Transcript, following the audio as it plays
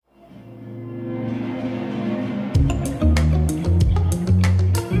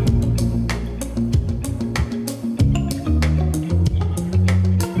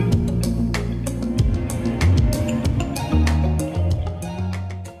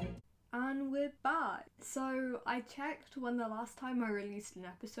So I checked when the last time I released an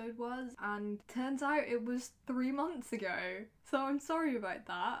episode was, and turns out it was 3 months ago. So I'm sorry about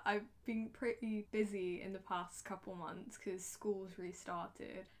that. I've been pretty busy in the past couple months because school's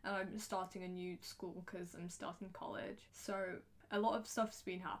restarted, and I'm starting a new school because I'm starting college. So a lot of stuff's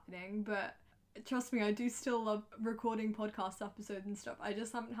been happening, but trust me, I do still love recording podcast episodes and stuff. I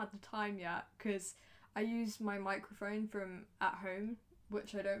just haven't had the time yet because I use my microphone from at home,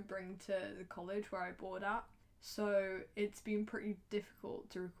 which I don't bring to the college where I board at. So it's been pretty difficult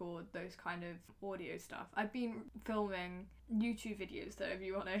to record those kind of audio stuff. I've been filming YouTube videos, so if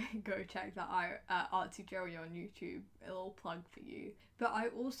you want to go check that out at Artsy Joey on YouTube, a little plug for you. But I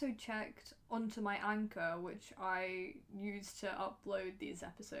also checked onto my Anchor, which I use to upload these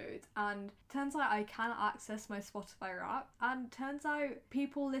episodes, and turns out I can access my Spotify Wrap, and turns out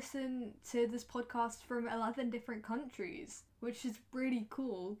people listen to this podcast from 11 different countries, which is really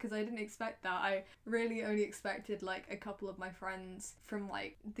cool because I didn't expect that. I really only expected like a couple of my friends from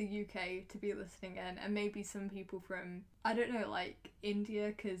like the UK to be listening in, and maybe some people from, I don't know, like India,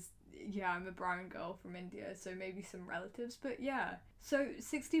 because yeah, I'm a brown girl from India, so maybe some relatives, but yeah. So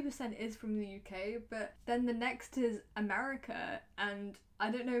 60% is from the UK, but then the next is America, and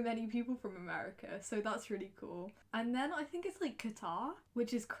I don't know many people from America, so that's really cool. And then I think it's like Qatar,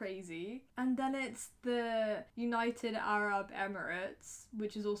 which is crazy. And then it's the United Arab Emirates,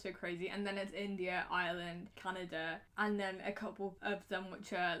 which is also crazy. And then it's India, Ireland, Canada, and then a couple of them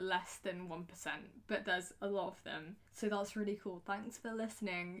which are less than 1%, but there's a lot of them. So that's really cool. Thanks for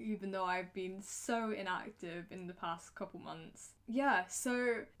listening, even though I've been so inactive in the past couple months. Yeah,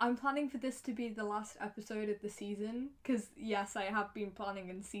 so I'm planning for this to be the last episode of the season, because yes, I have been planning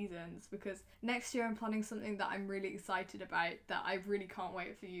in seasons, because next year I'm planning something that I'm really excited about that I really can't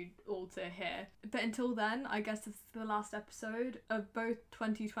wait for you all to hear. But until then, I guess it's the last episode of both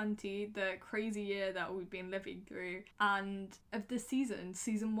 2020, the crazy year that we've been living through, and of this season,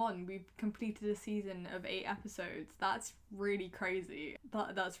 season 1. We've completed a season of 8 episodes. That's really crazy.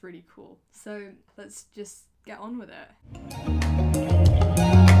 That's really cool. So let's just get on with it.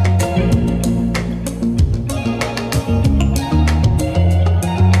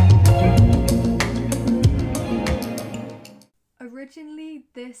 Originally,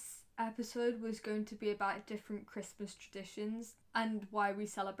 this episode was going to be about different Christmas traditions and why we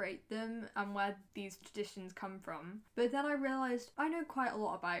celebrate them and where these traditions come from. But then I realised I know quite a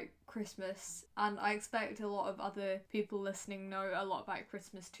lot about Christmas, and I expect a lot of other people listening know a lot about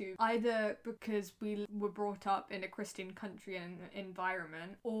Christmas too, either because we were brought up in a Christian country and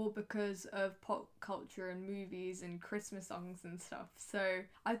environment, or because of pop culture and movies and Christmas songs and stuff. So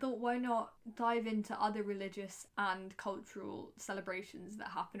I thought, why not dive into other religious and cultural celebrations that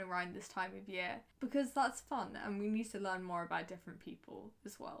happen around this time of year, because that's fun and we need to learn more about different people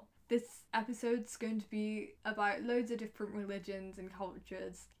as well. This episode's going to be about loads of different religions and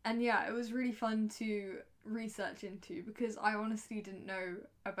cultures, and yeah, it was really fun to research into because I honestly didn't know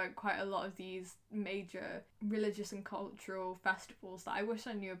about quite a lot of these major religious and cultural festivals that I wish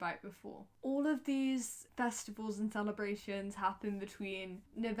I knew about before. All of these festivals and celebrations happen between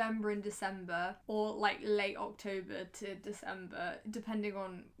November and December, or like late October to December, depending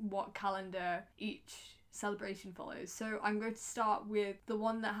on what calendar each celebration follows. So I'm going to start with the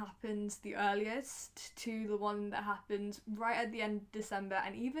one that happens the earliest to the one that happens right at the end of December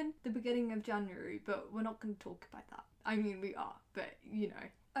and even the beginning of January, but we're not going to talk about that. I mean, we are, but you know.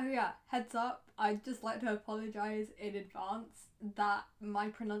 Oh yeah, heads up, I'd just like to apologise in advance that my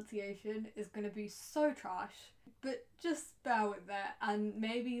pronunciation is going to be so trash, but just bear with it, and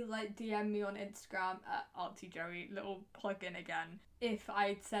maybe like DM me on Instagram at ArtsyJoey, little plug-in again, if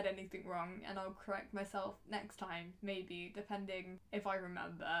I said anything wrong, and I'll correct myself next time, maybe, depending if I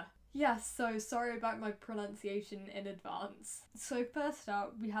remember. Yes, so sorry about my pronunciation in advance. So first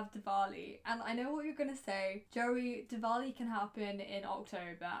up, we have Diwali, and I know what you're gonna say, Joey, Diwali can happen in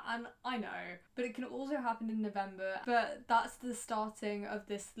October, and I know, but it can also happen in November, but that's the starting of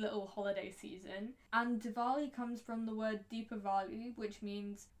this little holiday season, and Diwali comes from the word Deepavali, which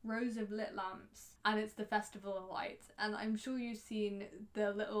means rows of lit lamps, and it's the festival of lights, and I'm sure you've seen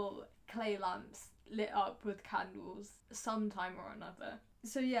the little clay lamps lit up with candles sometime or another.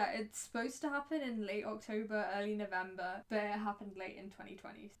 So yeah, it's supposed to happen in late October, early November, but it happened late in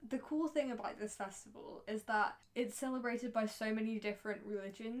 2020. The cool thing about this festival is that it's celebrated by so many different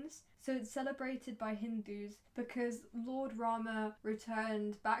religions. So it's celebrated by Hindus because Lord Rama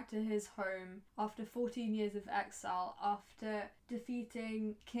returned back to his home after 14 years of exile after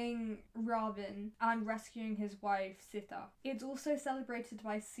defeating King Ravan and rescuing his wife Sita. It's also celebrated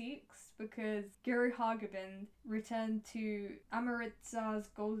by Sikhs because Guru Hargobind returned to Amritsar Hanukah's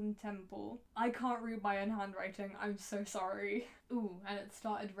golden temple. I can't read my own handwriting, I'm so sorry. Ooh, and it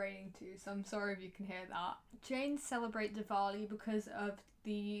started raining too, so I'm sorry if you can hear that. Jains celebrate Diwali because of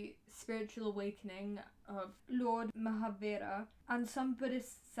the spiritual awakening of Lord Mahavira, and some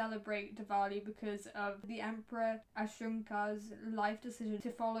Buddhists celebrate Diwali because of the Emperor Ashoka's life decision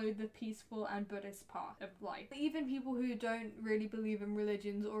to follow the peaceful and Buddhist path of life. Even people who don't really believe in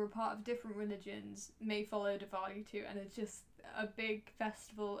religions or are part of different religions may follow Diwali too, and it's just a big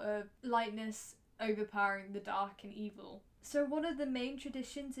festival of lightness overpowering the dark and evil. So one of the main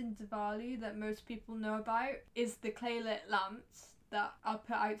traditions in Diwali that most people know about is the clay-lit lamps that are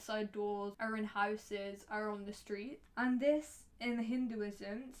put outside doors, are in houses, are on the street. And this, in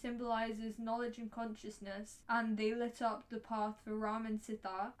Hinduism, symbolises knowledge and consciousness, and they lit up the path for Ram and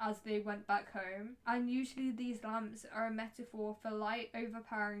Sita as they went back home. And usually these lamps are a metaphor for light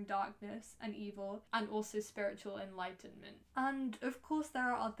overpowering darkness and evil, and also spiritual enlightenment. And of course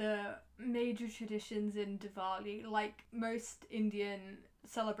there are other major traditions in Diwali, like most Indian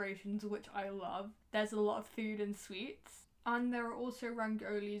celebrations, which I love. There's a lot of food and sweets. And there are also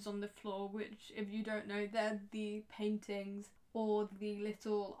rangolis on the floor, which, if you don't know, they're the paintings or the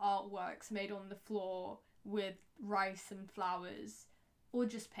little artworks made on the floor with rice and flowers, or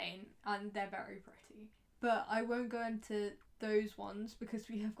just paint, and they're very pretty. But I won't go into those ones because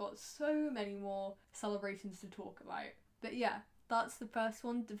we have got so many more celebrations to talk about. But yeah, that's the first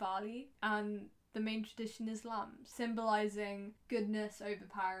one, Diwali, and the main tradition is lamps, symbolising goodness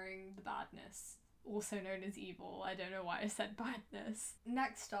overpowering the badness, also known as evil. I don't know why I said badness.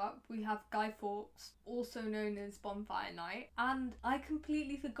 Next up, we have Guy Fawkes, also known as Bonfire Night. And I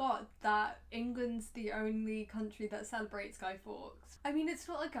completely forgot that England's the only country that celebrates Guy Fawkes. I mean, it's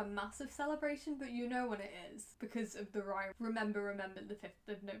not like a massive celebration, but you know when it is because of the rhyme, remember the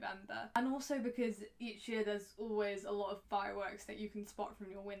 5th of November. And also because each year there's always a lot of fireworks that you can spot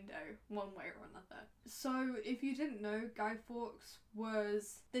from your window, one way or another. So if you didn't know, Guy Fawkes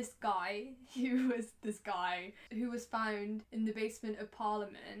was this guy who was found in the basement of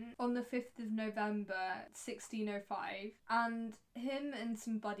Parliament on the 5th of November 1605, and him and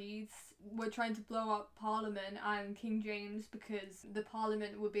some buddies were trying to blow up Parliament and King James because the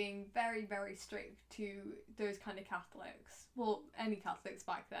Parliament were being very, very strict to those kind of Catholics. Well, any Catholics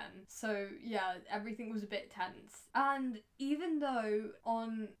back then. So yeah, everything was a bit tense. And even though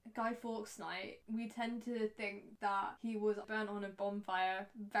on Guy Fawkes Night, we tend to think that he was burnt on a bonfire,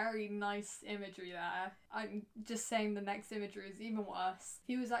 very nice imagery there. I'm just saying the next imagery is even worse.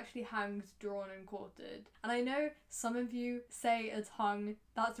 He was actually hanged, drawn and quartered. And I know some of you say it's hung.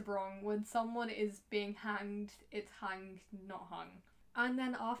 That's wrong. When someone is being hanged, it's hanged, not hung. And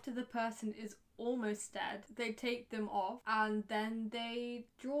then after the person is almost dead, they take them off and then they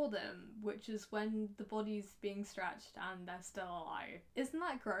draw them, which is when the body's being stretched and they're still alive. Isn't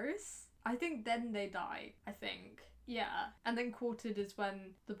that gross? I think then they die, I think. Yeah, and then quartered is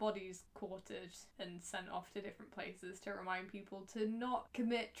when the body's quartered and sent off to different places to remind people to not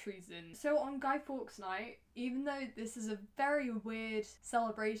commit treason. So on Guy Fawkes Night, even though this is a very weird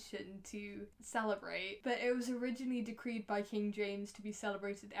celebration to celebrate, but it was originally decreed by King James to be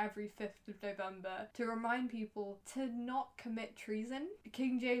celebrated every 5th of November to remind people to not commit treason.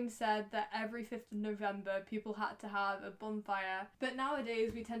 King James said that every 5th of November people had to have a bonfire, but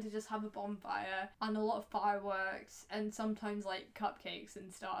nowadays we tend to just have a bonfire and a lot of fireworks and sometimes like cupcakes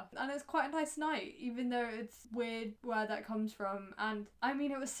and stuff. And it's quite a nice night, even though it's weird where that comes from. And I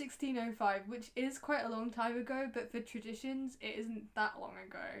mean, it was 1605, which is quite a long time ago, but for traditions it isn't that long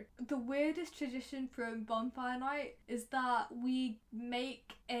ago. The weirdest tradition from Bonfire Night is that we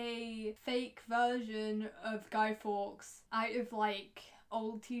make a fake version of Guy Fawkes out of like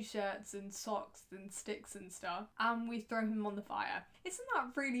old t-shirts and socks and sticks and stuff, and we throw him on the fire. Isn't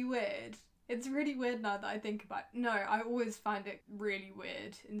that really weird? It's really weird now that I think about it. No, I always find it really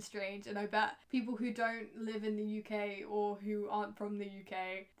weird and strange, and I bet people who don't live in the UK or who aren't from the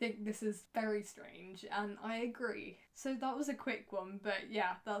UK think this is very strange, and I agree. So that was a quick one, but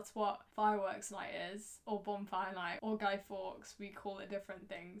yeah, that's what Fireworks Night is, or Bonfire Night, or Guy Fawkes. We call it different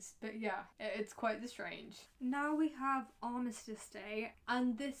things, but yeah, it's quite strange. Now we have Armistice Day,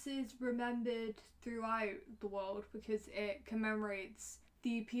 and this is remembered throughout the world because it commemorates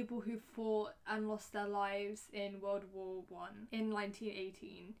the people who fought and lost their lives in World War One in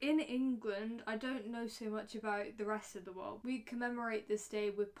 1918. In England, I don't know so much about the rest of the world. We commemorate this day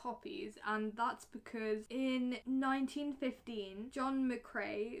with poppies, and that's because in 1915, John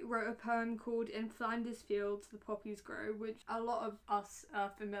McCrae wrote a poem called In Flanders Fields the Poppies Grow, which a lot of us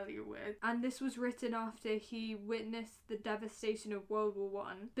are familiar with. And this was written after he witnessed the devastation of World War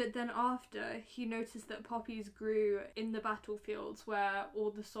One. But then after, he noticed that poppies grew in the battlefields where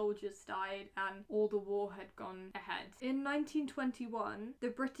all the soldiers died and all the war had gone ahead. In 1921, the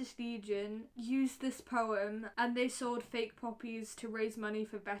British Legion used this poem and they sold fake poppies to raise money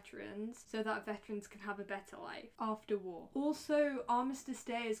for veterans so that veterans can have a better life after war. Also, Armistice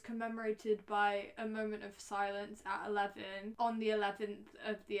Day is commemorated by a moment of silence at 11 on the 11th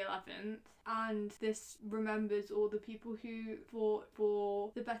of the 11th. And this remembers all the people who fought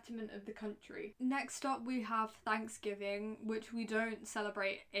for the betterment of the country. Next up we have Thanksgiving, which we don't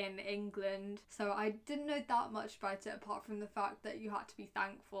celebrate in England, so I didn't know that much about it apart from the fact that you had to be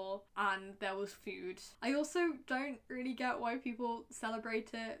thankful and there was food. I also don't really get why people celebrate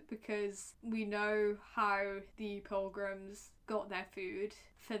it, because we know how the Pilgrims got their food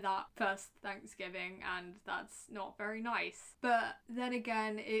for that first Thanksgiving, and that's not very nice. But then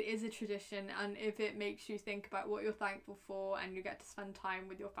again, it is a tradition, and if it makes you think about what you're thankful for and you get to spend time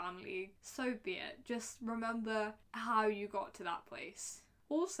with your family, so be it. Just remember how you got to that place.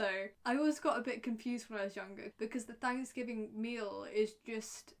 Also, I always got a bit confused when I was younger because the Thanksgiving meal is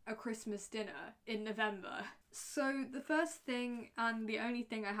just a Christmas dinner in November. So the first thing and the only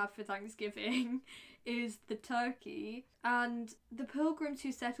thing I have for Thanksgiving is the turkey, and the Pilgrims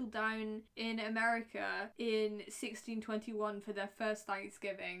who settled down in America in 1621 for their first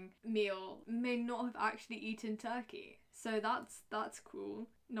Thanksgiving meal may not have actually eaten turkey. So that's cool.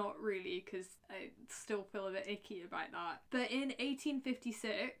 Not really, because I still feel a bit icky about that. But in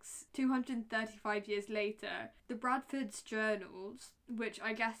 1856, 235 years later, the Bradford's Journals, which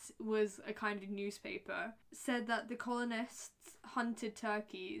I guess was a kind of newspaper, said that the colonists hunted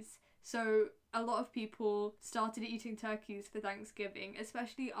turkeys. So a lot of people started eating turkeys for Thanksgiving,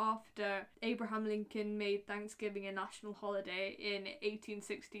 especially after Abraham Lincoln made Thanksgiving a national holiday in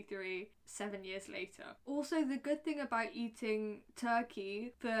 1863, 7 years later. Also, the good thing about eating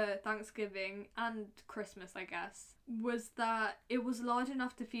turkey for Thanksgiving and Christmas, I guess, was that it was large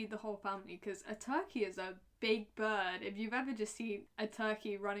enough to feed the whole family, because a turkey is a big bird. If you've ever just seen a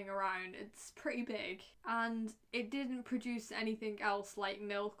turkey running around, it's pretty big, and it didn't produce anything else like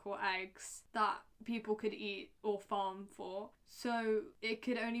milk or eggs that people could eat or farm for, so it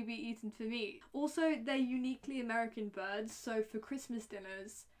could only be eaten for meat. Also, they're uniquely American birds, so for Christmas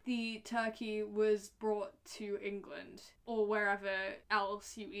dinners the turkey was brought to England or wherever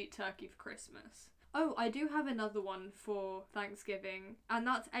else you eat turkey for Christmas. Oh, I do have another one for Thanksgiving, and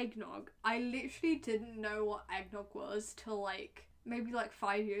that's eggnog. I literally didn't know what eggnog was till maybe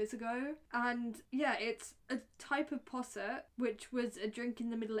 5 years ago. And yeah, it's a type of posset, which was a drink in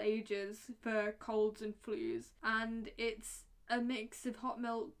the Middle Ages for colds and flus. And it's a mix of hot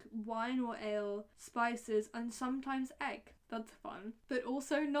milk, wine or ale, spices, and sometimes egg. That's fun. But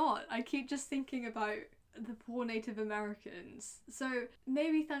also not. I keep just thinking about the poor Native Americans. So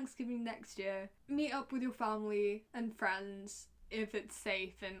maybe Thanksgiving next year, meet up with your family and friends if it's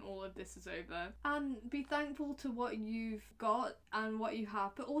safe and all of this is over, and be thankful to what you've got and what you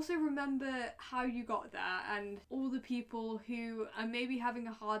have, but also remember how you got there and all the people who are maybe having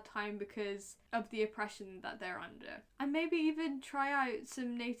a hard time because of the oppression that they're under. And maybe even try out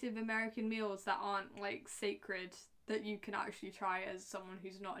some Native American meals that aren't sacred, that you can actually try as someone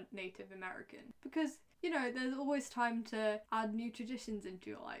who's not a Native American, because there's always time to add new traditions into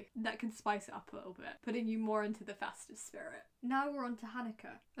your life that can spice it up a little bit, putting you more into the festive spirit. Now we're on to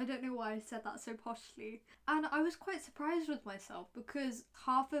Hanukah. I don't know why I said that so poshly. And I was quite surprised with myself, because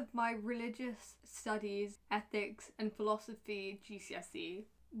half of my religious studies, ethics and philosophy GCSE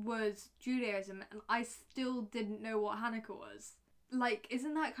was Judaism, and I still didn't know what Hanukah was.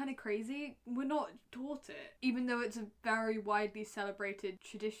 Isn't that kind of crazy? We're not taught it, even though it's a very widely celebrated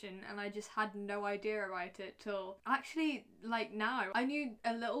tradition, and I just had no idea about it till actually now. I knew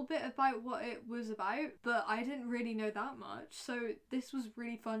a little bit about what it was about, but I didn't really know that much, so this was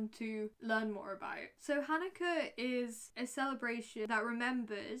really fun to learn more about. So Hanukah is a celebration that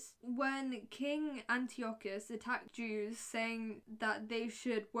remembers when King Antiochus attacked Jews, saying that they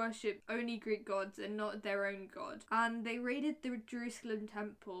should worship only Greek gods and not their own god, and they raided the Jerusalem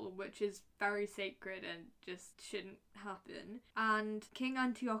temple, which is very sacred and just shouldn't happen. And King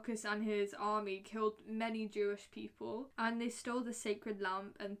Antiochus and his army killed many Jewish people, and they stole the sacred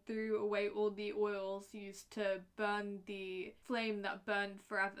lamp and threw away all the oils used to burn the flame that burned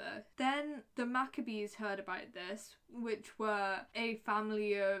forever. Then the Maccabees heard about this, which were a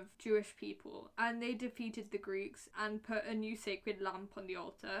family of Jewish people, and they defeated the Greeks and put a new sacred lamp on the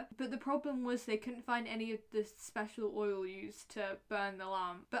altar. But the problem was they couldn't find any of the special oil used to burn the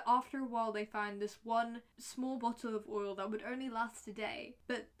lamp. But after a while they found this one small bottle of oil that would only last a day,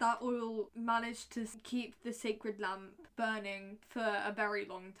 but that oil managed to keep the sacred lamp burning for a very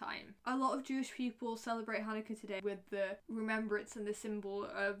long time. A lot of Jewish people celebrate Hanukkah today with the remembrance and the symbol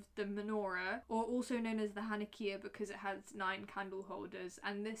of the menorah, or also known as the Hanukah, because it has 9 candle holders,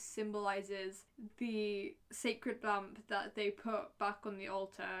 and this symbolizes the sacred lamp that they put back on the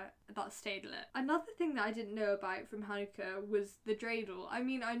altar that stayed lit. Another thing that I didn't know about from Hanukkah was the dreidel. I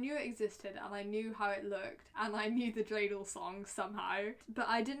mean, I knew it existed and I knew how it looked and I knew the dreidel song somehow, but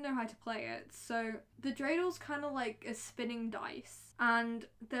I didn't know how to play it. So the dreidel kind of like a spinning dice, and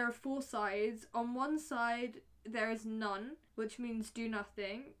there are 4 sides. On one side there is none, which means do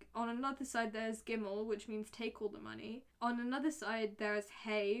nothing. On another side there's gimel, which means take all the money. On another side there's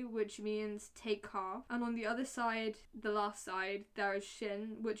hay, which means take half. And on the other side, the last side, there is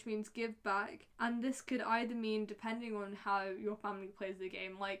shin, which means give back. And this could either mean, depending on how your family plays the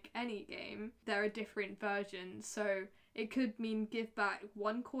game, like any game, there are different versions. So it could mean give back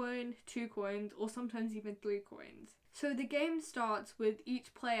 1 coin, 2 coins, or sometimes even 3 coins. So the game starts with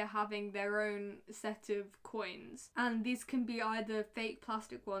each player having their own set of coins, and these can be either fake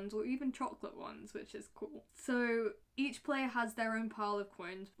plastic ones or even chocolate ones, which is cool. So each player has their own pile of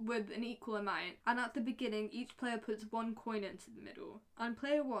coins with an equal amount, and at the beginning each player puts 1 coin into the middle. And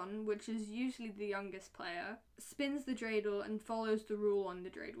player 1, which is usually the youngest player, spins the dreidel and follows the rule on the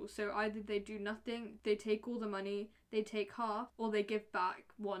dreidel. So either they do nothing, they take all the money, they take half, or they give back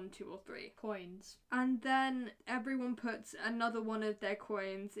 1, 2, or 3 coins. And then everyone puts another one of their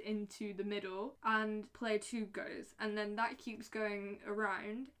coins into the middle and player 2 goes, and then that keeps going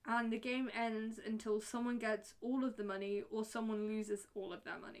around, and the game ends until someone gets all of the money or someone loses all of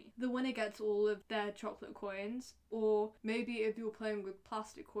their money. The winner gets all of their chocolate coins, or maybe if you're playing with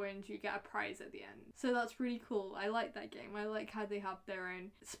plastic coins you get a prize at the end. So that's really cool. I like that game. I like how they have their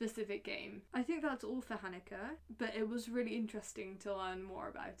own specific game. I think that's all for Hanukkah, but it was really interesting to learn more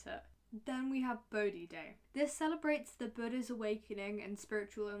about it. Then we have Bodhi Day. This celebrates the Buddha's awakening and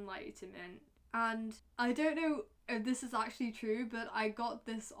spiritual enlightenment. And I don't know if this is actually true, but I got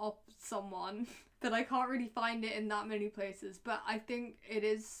this off someone, but I can't really find it in that many places. But I think it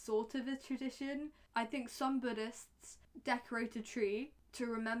is sort of a tradition. I think some Buddhists decorate a tree to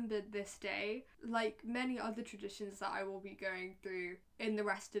remember this day, like many other traditions that I will be going through in the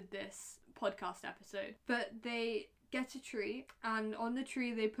rest of this podcast episode. But they get a tree, and on the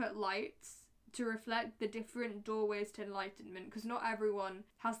tree they put lights to reflect the different doorways to enlightenment, because not everyone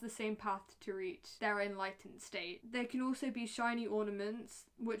has the same path to reach their enlightened state. There can also be shiny ornaments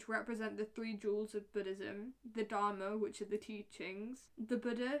which represent the 3 jewels of Buddhism, the Dharma, which are the teachings, the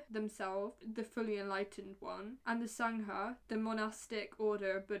Buddha themselves, the fully enlightened one, and the Sangha, the monastic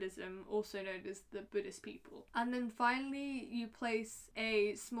order of Buddhism, also known as the Buddhist people. And then finally you place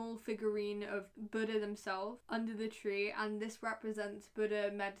a small figurine of Buddha themselves under the tree, and this represents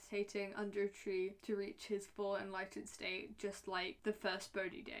Buddha meditating under a tree to reach his full enlightened state, just like the first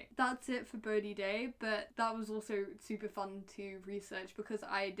Bodhi Day. That's it for Bodhi Day, but that was also super fun to research because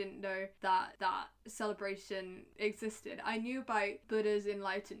I didn't know that that celebration existed. I knew about Buddha's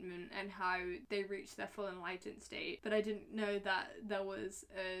enlightenment and how they reached their full enlightened state, but I didn't know that there was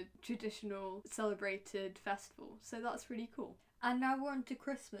a traditional celebrated festival. So that's really cool. And now we're on to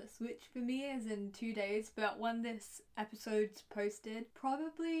Christmas, which for me is in 2 days, but when this episode's posted,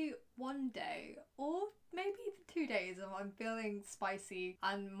 probably 1 day or maybe even 2 days if I'm feeling spicy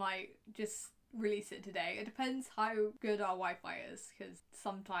and might just release it today. It depends how good our Wi-Fi is, because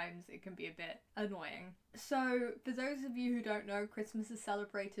sometimes it can be a bit annoying. So for those of you who don't know, Christmas is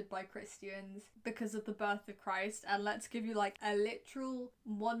celebrated by Christians because of the birth of Christ, and let's give you like a literal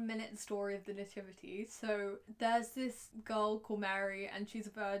 1-minute story of the nativity. So there's this girl called Mary, and she's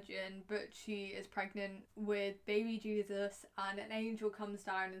a virgin, but she is pregnant with baby Jesus, and an angel comes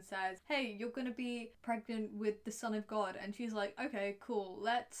down and says, hey, you're gonna be pregnant with the Son of God. And she's like, okay, cool,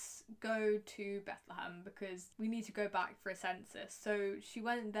 let's go to Bethlehem because we need to go back for a census. So she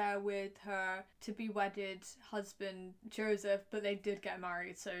went there with her to-be wedded husband Joseph, but they did get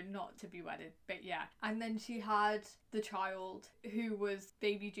married, so not to be wedded, but yeah. And then she had the child who was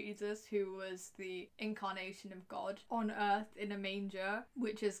baby Jesus, who was the incarnation of God on earth in a manger,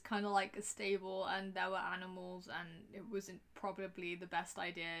 which is kind of like a stable, and there were animals, and it wasn't probably the best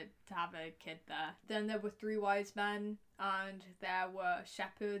idea to have a kid there. Then there were 3 wise men, and there were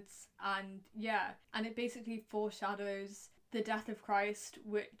shepherds, and and it basically foreshadows the death of Christ,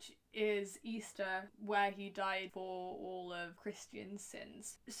 which is Easter, where he died for all of Christian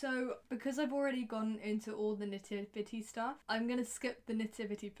sins. So because I've already gone into all the nativity stuff, I'm gonna skip the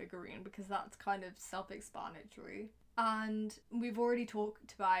nativity figurine because that's kind of self-explanatory. And we've already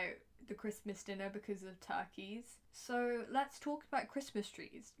talked about the Christmas dinner because of turkeys. So let's talk about Christmas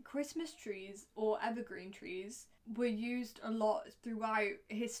trees. Christmas trees, or evergreen trees, were used a lot throughout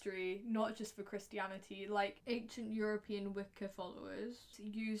history, not just for Christianity. Like ancient European Wicca followers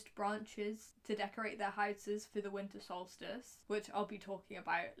used branches to decorate their houses for the winter solstice, which I'll be talking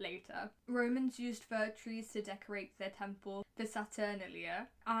about later. Romans used fir trees to decorate their temple, the Saturnalia,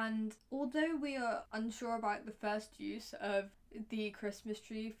 and although we are unsure about the first use of the Christmas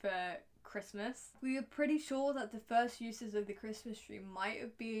tree for Christmas, we are pretty sure that the first uses of the Christmas tree might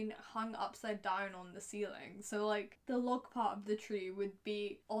have been hung upside down on the ceiling. So like the log part of the tree would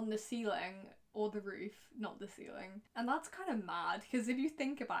be on the ceiling or the roof, not the ceiling. And that's kind of mad, because if you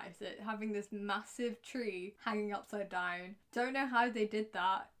think about it, having this massive tree hanging upside down, don't know how they did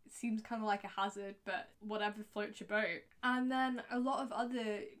that. It seems kind of like a hazard, but whatever floats your boat. And then a lot of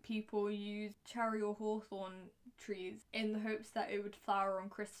other people use cherry or hawthorn trees in the hopes that it would flower on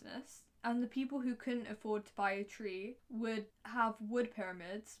Christmas. And the people who couldn't afford to buy a tree would have wood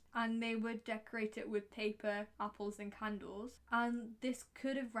pyramids, and they would decorate it with paper, apples and candles. And this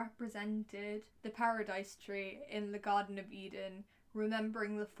could have represented the paradise tree in the Garden of Eden,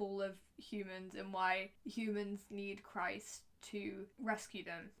 remembering the fall of humans and why humans need Christ to rescue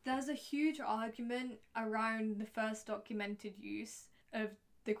them. There's a huge argument around the first documented use of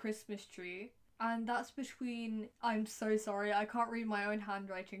the Christmas tree, and that's between, I'm so sorry, I can't read my own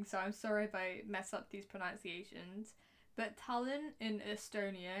handwriting, so I'm sorry if I mess up these pronunciations, but Tallinn in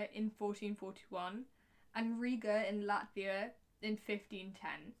Estonia in 1441 and Riga in Latvia in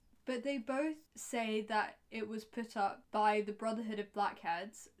 1510. But they both say that it was put up by the Brotherhood of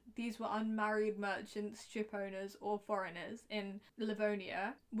Blackheads. These were unmarried merchants, ship owners or foreigners in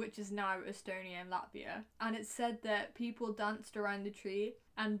Livonia, which is now Estonia and Latvia. And it said that people danced around the tree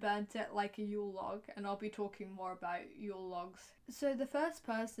and burnt it like a Yule log, and I'll be talking more about Yule logs. So the first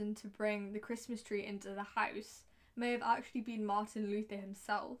person to bring the Christmas tree into the house may have actually been Martin Luther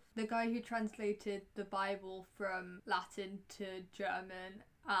himself, the guy who translated the Bible from Latin to German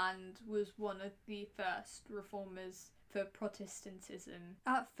and was one of the first reformers for Protestantism.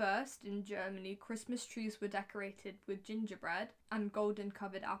 At first, in Germany, Christmas trees were decorated with gingerbread and golden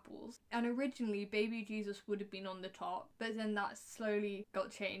covered apples. And originally, baby Jesus would have been on the top, but then that slowly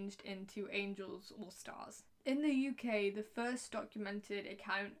got changed into angels or stars. In the UK, the first documented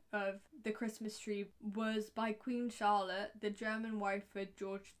account of the Christmas tree was by Queen Charlotte, the German wife of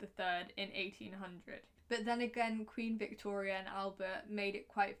George III, in 1800. But then again, Queen Victoria and Albert made it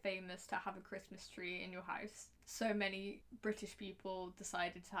quite famous to have a Christmas tree in your house. So many British people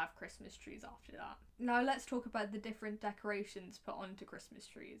decided to have Christmas trees after that. Now let's talk about the different decorations put onto Christmas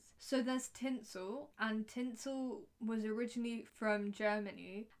trees. So there's tinsel, and tinsel was originally from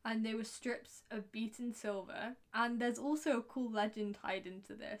Germany, and they were strips of beaten silver. And there's also a cool legend tied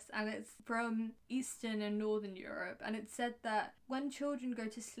into this, and it's from Eastern and Northern Europe, and it said that when children go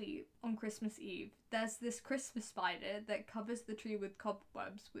to sleep on Christmas Eve, there's this Christmas spider that covers the tree with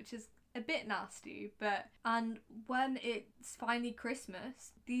cobwebs, which is a bit nasty, and when it's finally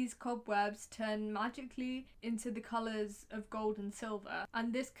Christmas, these cobwebs turn magically into the colours of gold and silver,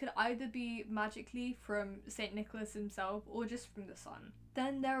 and this could either be magically from St. Nicholas himself or just from the sun.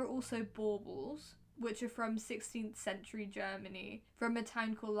 Then there are also baubles, which are from 16th century Germany, from a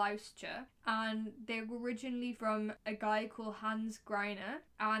town called Lauscha, and they were originally from a guy called Hans Greiner,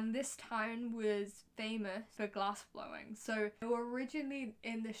 and this town was famous for glass blowing. So they were originally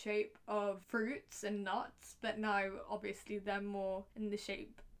in the shape of fruits and nuts, but now obviously they're more in the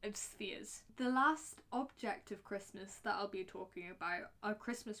shape of spheres. The last object of Christmas that I'll be talking about are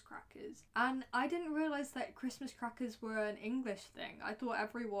Christmas crackers. And I didn't realise that Christmas crackers were an English thing. I thought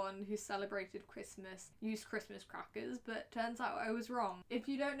everyone who celebrated Christmas used Christmas crackers, but turns out I was wrong. If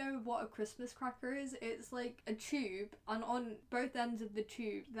you don't know what a Christmas cracker is, it's like a tube, and on both ends of the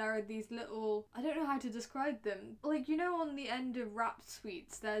tube there are these little, I don't know how to describe them, like, you know, on the end of wrapped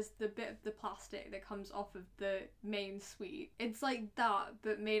sweets there's the bit of the plastic that comes off of the main sweet. It's like that,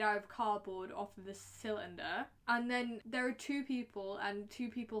 but made out of cardboard off of the cylinder. And then there are two people, and two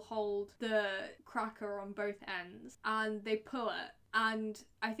people hold the cracker on both ends, and they pull it. And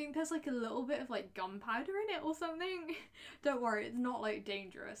I think there's like a little bit of like gunpowder in it or something. Don't worry, it's not like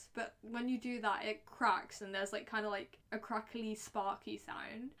dangerous. But when you do that, it cracks and there's like kind of like a crackly, sparky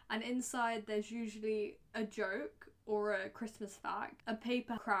sound. And inside there's usually a joke or a Christmas fact, a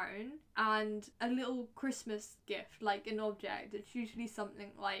paper crown, and a little Christmas gift, like an object. It's usually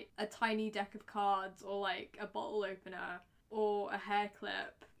something like a tiny deck of cards or like a bottle opener or a hair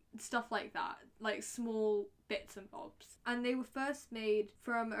clip. Stuff like that, like small bits and bobs. And they were first made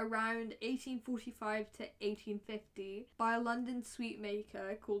from around 1845 to 1850 by a London sweet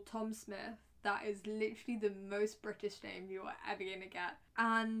maker called Tom Smith. That is literally the most British name you are ever gonna get.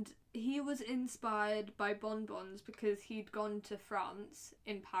 And he was inspired by bonbons because he'd gone to France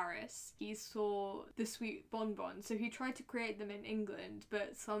in Paris. He saw the sweet bonbons, so he tried to create them in England,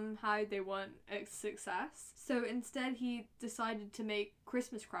 but somehow they weren't a success. So instead he decided to make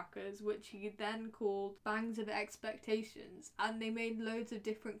Christmas crackers, which he then called Bangs of Expectations. And they made loads of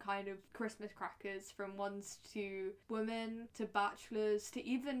different kind of Christmas crackers, from ones to women, to bachelors, to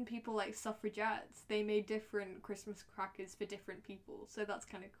even people like suffragettes. They made different Christmas crackers for different people, so that's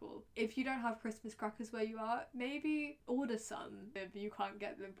kind of cool. If you don't have Christmas crackers where you are, maybe order some if you can't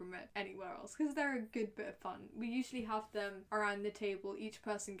get them from anywhere else, because they're a good bit of fun. We usually have them around the table. Each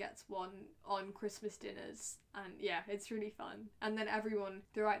person gets one on Christmas dinners, and yeah, it's really fun. And then everyone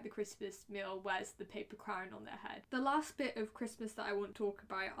throughout the Christmas meal wears the paper crown on their head. The last bit of Christmas that I want to talk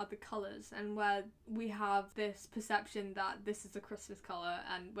about are the colours, and where we have this perception that this is a Christmas colour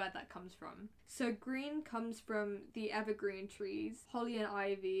and where that comes from. So green comes from the evergreen trees, holly and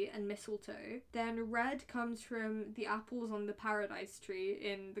ivy and mistletoe. Then red comes from the apples on the paradise tree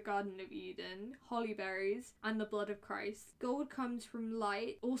in the Garden of Eden, holly berries, and the blood of Christ. Gold comes from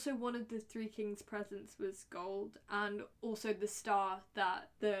light. Also, one of the three kings' presents was gold, and also the star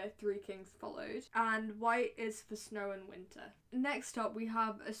that the three kings followed. And white is for snow and winter. Next up, we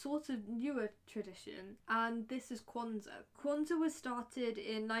have a sort of newer tradition, and this is Kwanza. Kwanza was started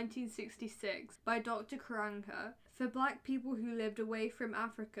in 1966 by Dr. Hanukah for black people who lived away from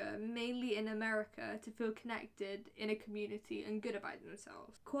Africa, mainly in America, to feel connected in a community and good about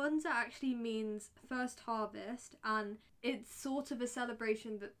themselves. Kwanza actually means first harvest, and it's sort of a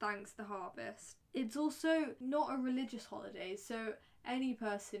celebration that thanks the harvest. It's also not a religious holiday, so any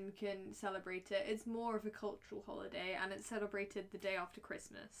person can celebrate it. It's more of a cultural holiday, and it's celebrated the day after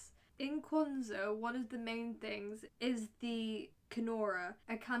Christmas. In Kwanza, one of the main things is the Kinora,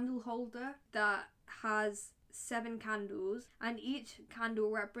 a candle holder that has 7 candles, and each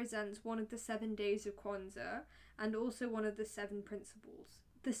candle represents one of the 7 days of Kwanza and also one of the 7 principles.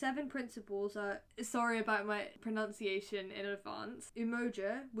 The 7 principles are, sorry about my pronunciation in advance,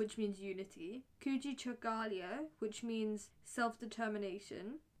 Umoja, which means unity, Kujichagulia, which means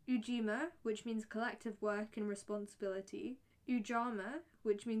self-determination, Ujima, which means collective work and responsibility, Ujama,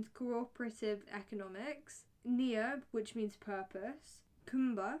 which means cooperative economics, Nia, which means purpose,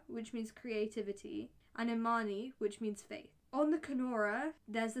 Kumba, which means creativity, and Imani, which means faith. On the Kinora,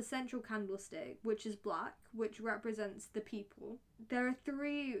 there's the central candlestick, which is black, which represents the people. There are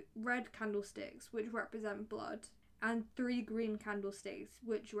 3 red candlesticks, which represent blood, and 3 green candlesticks,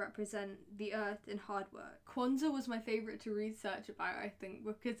 which represent the earth and hard work. Kwanza was my favourite to research about, I think,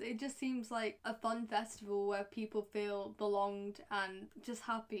 because it just seems like a fun festival where people feel belonged and just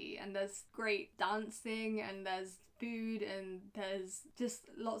happy, and there's great dancing, and there's food, and there's just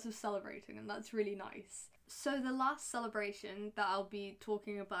lots of celebrating, and that's really nice. So the last celebration that I'll be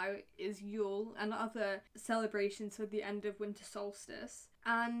talking about is Yule, and other celebrations for the end of winter solstice.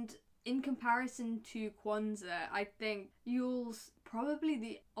 And in comparison to Kwanza, I think Yule's probably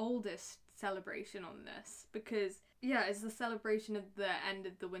the oldest celebration on this, because yeah, it's the celebration of the end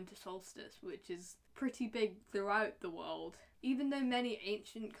of the winter solstice, which is pretty big throughout the world. Even though many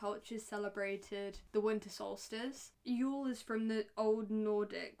ancient cultures celebrated the winter solstice, Yule is from the old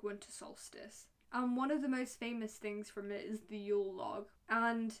Nordic winter solstice. And one of the most famous things from it is the Yule log.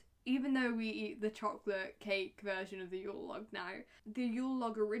 And even though we eat the chocolate cake version of the Yule log now, the Yule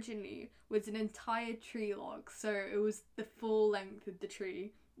log originally was an entire tree log, so it was the full length of the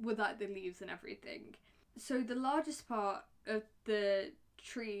tree without the leaves and everything. So the largest part of the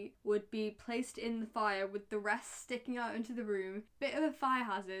tree would be placed in the fire with the rest sticking out into the room. Bit of a fire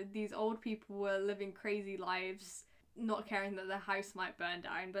hazard. These old people were living crazy lives, not caring that their house might burn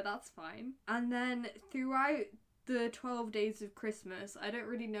down, but that's fine. And then throughout the 12 days of Christmas, I don't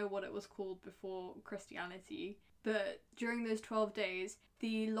really know what it was called before Christianity, but during those 12 days,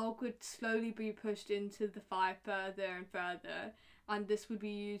 the log would slowly be pushed into the fire further and further, and this would be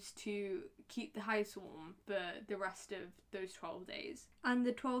used to keep the house warm for the rest of those 12 days. And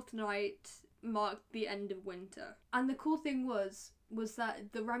the 12th night marked the end of winter. And the cool thing was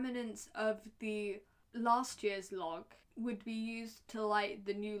that the remnants of the last year's log would be used to light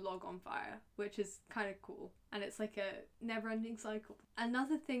the new log on fire, which is kind of cool. And it's like a never-ending cycle.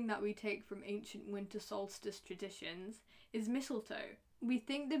 Another thing that we take from ancient winter solstice traditions is mistletoe. We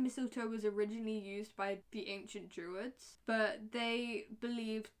think the mistletoe was originally used by the ancient Druids, but they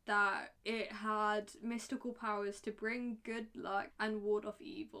believed that it had mystical powers to bring good luck and ward off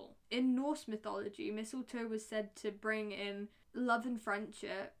evil. In Norse mythology, mistletoe was said to bring in love and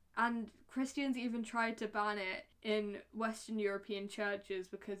friendship, and Christians even tried to ban it in Western European churches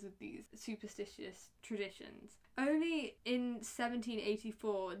because of these superstitious traditions. Only in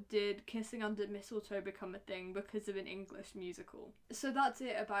 1784 did kissing under mistletoe become a thing because of an English musical. So that's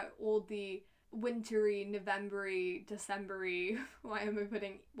it about all the wintry, November-y, December-y, why am I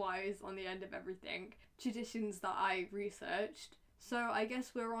putting Y's on the end of everything, traditions that I researched. So I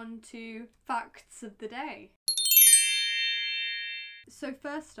guess we're on to facts of the day. So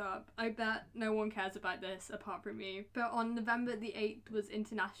first up, I bet no one cares about this apart from me, but on November the 8th was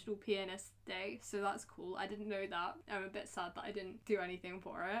International Pianist Day, so that's cool. I didn't know that. I'm a bit sad that I didn't do anything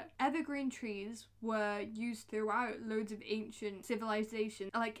for it. Evergreen trees were used throughout loads of ancient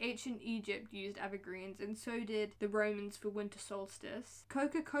civilizations, like ancient Egypt used evergreens, and so did the Romans for winter solstice.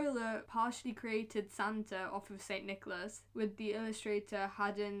 Coca-Cola partially created Santa off of St. Nicholas, with the illustrator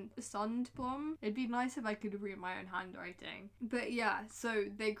Haddon Sundblom. It'd be nice if I could read my own handwriting. But yeah, so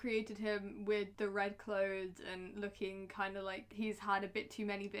they created him with the red clothes and looking kind of like he's had a bit too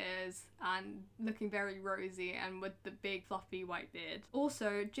many beers and looking very rosy and with the big fluffy white beard.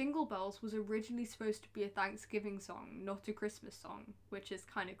 Also, Jingle Bells was originally supposed to be a Thanksgiving song, not a Christmas song, which is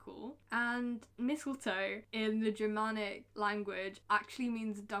kind of cool. And mistletoe in the Germanic language actually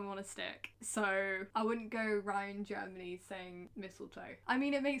means dung on a stick. So I wouldn't go around Germany saying mistletoe. I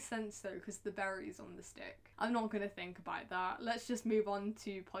mean, it makes sense though because the berry's on the stick. I'm not going to think about that. Let's just move on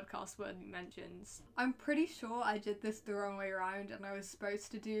to podcast worthy mentions. I'm pretty sure I did this the wrong way around and I was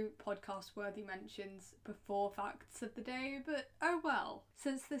supposed to do podcast worthy mentions before facts of the day, but oh well.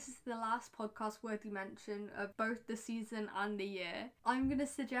 Since this is the last podcast worthy mention of both the season and the year, I'm going to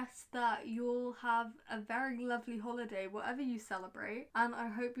suggest that you'll have a very lovely holiday whatever you celebrate, and I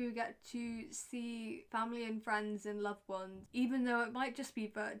hope you get to see family and friends and loved ones, even though it might just be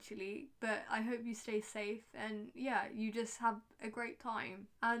virtually, but I hope you stay safe and yeah, you just have a great time.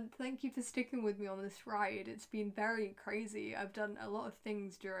 And thank you for sticking with me on this ride. It's been very crazy. I've done a lot of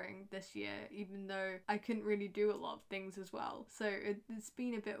things during this year, even though I couldn't really do a lot of things as well. So it's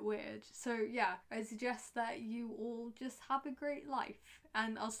been a bit weird. So yeah, I suggest that you all just have a great life,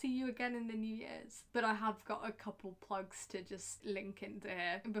 and I'll see you again in the New Year's. But I have got a couple plugs to just link into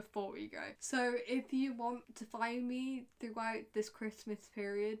here before we go. So if you want to find me throughout this Christmas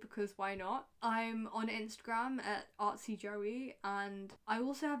period, because why not, I'm on Instagram at artsyjoey, and I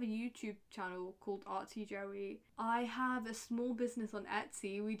also have a YouTube channel called Artsy Joey. I have a small business on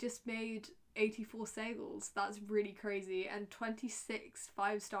Etsy. We just made 84 sales. That's really crazy, and 26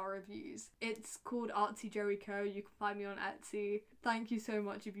 5-star reviews. It's called Artsy Joey Co. You can find me on Etsy. Thank you so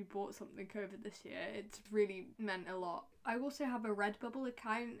much if you bought something over this year. It's really meant a lot. I also have a Redbubble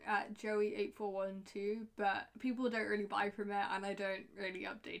account at Joey8412, but people don't really buy from it and I don't really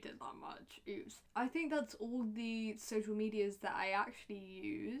update it that much. Oops. I think that's all the social medias that I actually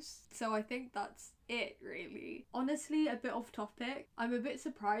use. So I think that's it really. Honestly, a bit off topic. I'm a bit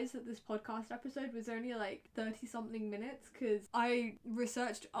surprised that this podcast episode was only like 30 something minutes because I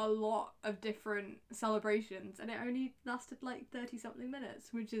researched a lot of different celebrations and it only lasted like 30 something minutes,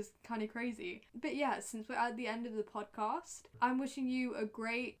 which is kind of crazy. But yeah, since we're at the end of the podcast, I'm wishing you a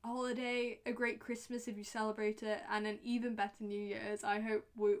great holiday, a great Christmas if you celebrate it, and an even better New Year's. I hope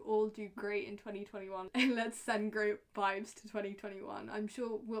we all do great in 2021 and let's send great vibes to 2021. I'm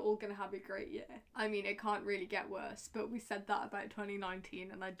sure we're all gonna have a great year. I mean, it can't really get worse, but we said that about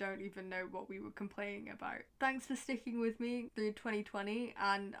 2019 and I don't even know what we were complaining about. Thanks for sticking with me through 2020,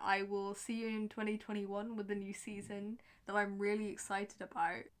 and I will see you in 2021 with a new season that I'm really excited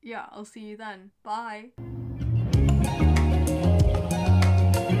about. Yeah, I'll see you then. Bye!